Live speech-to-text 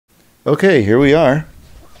Okay, here we are.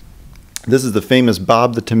 This is the famous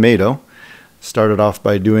Bob the Tomato. Started off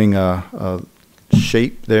by doing a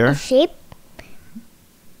shape there. A shape.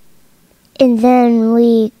 And then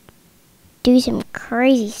we do some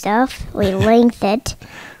crazy stuff. We length it.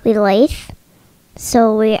 We lathe.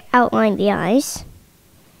 So we outline the eyes.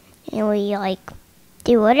 And we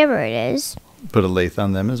do whatever it is. Put a lathe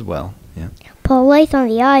on them as well. Yeah. Put a lathe on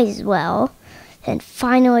the eyes as well. Then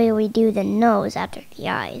finally we do the nose after the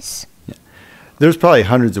eyes. Yeah. There's probably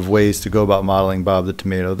hundreds of ways to go about modeling Bob the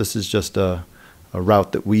Tomato. This is just a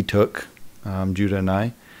route that we took, Judah and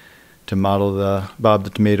I, to model the Bob the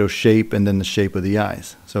Tomato shape and then the shape of the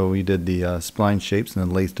eyes. So we did the spline shapes and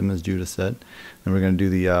then lathed them, as Judah said. Then we're going to do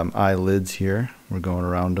the eyelids here. We're going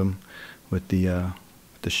around them with the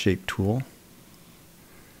shape tool.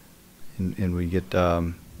 And we get,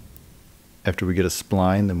 after we get a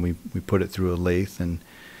spline, then we put it through a lathe and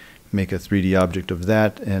make a 3D object of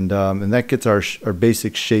that. And that gets our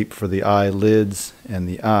basic shape for the eyelids and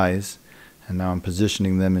the eyes. And now I'm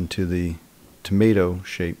positioning them into the tomato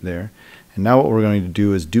shape there. And now what we're going to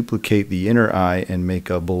do is duplicate the inner eye and make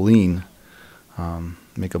a bowline,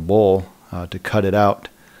 make a bowl to cut it out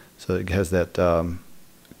so it has that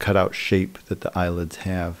cutout shape that the eyelids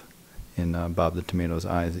have in Bob the Tomato's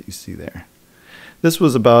eyes that you see there. This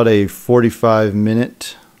was about a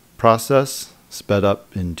 45-minute process, sped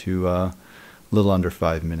up into a little under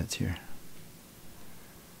 5 minutes here.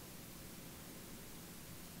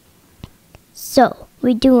 So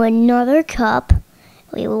we do another cup,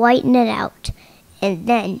 we lighten it out, and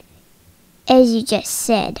then, as you just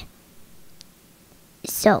said,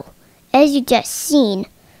 as you just seen,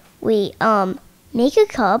 we make a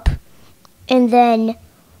cup, and then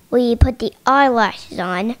we put the eyelashes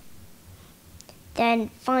on. Then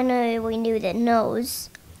finally we do the nose,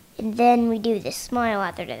 and then we do the smile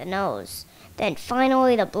after the nose. Then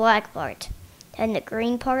finally the black part. Then the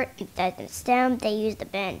green part, instead of the stem, they use the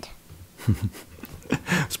bend.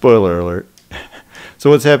 Spoiler alert. So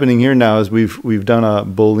what's happening here now is we've done a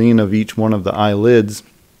bowline of each one of the eyelids,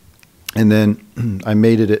 and then I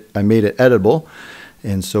made it editable,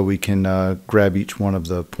 and so we can grab each one of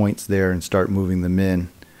the points there and start moving them in.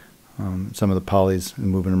 Some of the polys and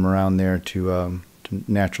moving them around there to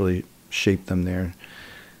naturally shape them there,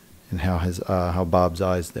 and how Bob's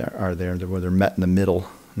eyes are there where they're met in the middle.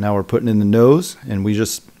 Now we're putting in the nose, and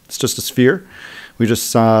it's just a sphere. We just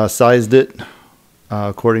sized it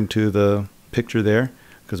according to the picture there,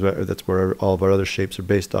 because that's where all of our other shapes are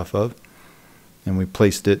based off of, and we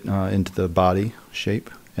placed it into the body shape.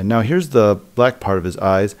 And now here's the black part of his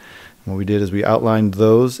eyes. And what we did is we outlined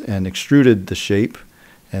those and extruded the shape.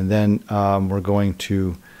 And then we're going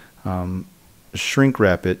to shrink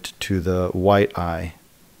wrap it to the white eye.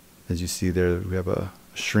 As you see there, we have a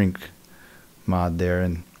shrink mod there.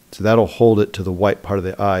 And so that'll hold it to the white part of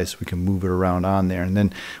the eye so we can move it around on there. And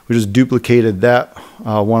then we just duplicated that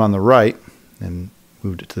one on the right and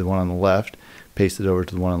moved it to the one on the left, pasted it over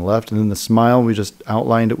to the one on the left. And then the smile, we just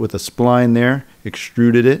outlined it with a spline there,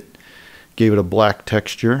 extruded it, gave it a black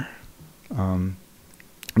texture.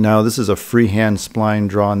 Now this is a freehand spline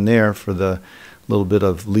drawn there for the little bit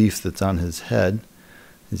of leaf that's on his head,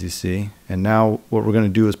 as you see. And now what we're going to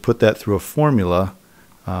do is put that through a formula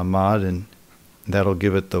mod, and that'll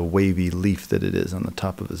give it the wavy leaf that it is on the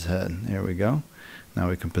top of his head. There we go. Now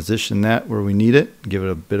we can position that where we need it, give it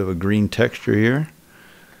a bit of a green texture here.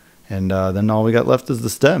 And then all we got left is the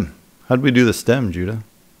stem. How did we do the stem, Judah?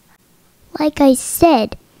 Like I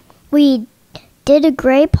said, we did a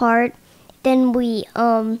gray part. Then we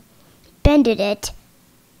bended it,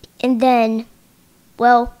 and then,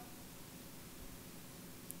 well,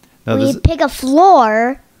 we pick a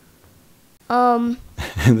floor.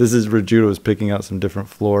 This is where Judah was picking out some different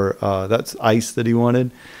floor. That's ice that he wanted,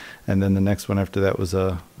 and then the next one after that was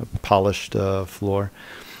a polished floor.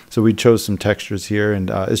 So we chose some textures here, and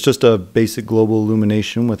it's just a basic global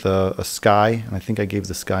illumination with a sky, and I think I gave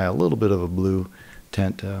the sky a little bit of a blue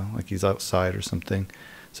tint, like he's outside or something.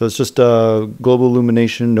 So it's just a global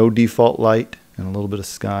illumination, no default light, and a little bit of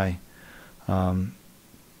sky. And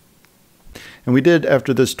we did,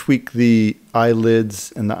 after this, tweak the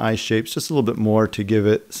eyelids and the eye shapes just a little bit more to give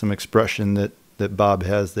it some expression that Bob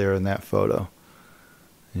has there in that photo.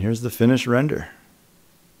 And here's the finished render.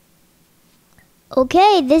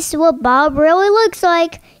 Okay, this is what Bob really looks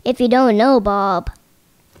like if you don't know Bob.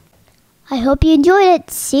 I hope you enjoyed it.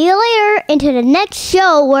 See you later into the next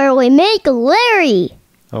show where we make Larry.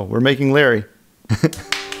 Oh, we're making Larry. Wasn't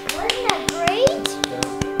that great? Yeah.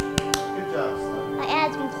 Good job, son. I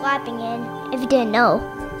added some clapping in, if you didn't know.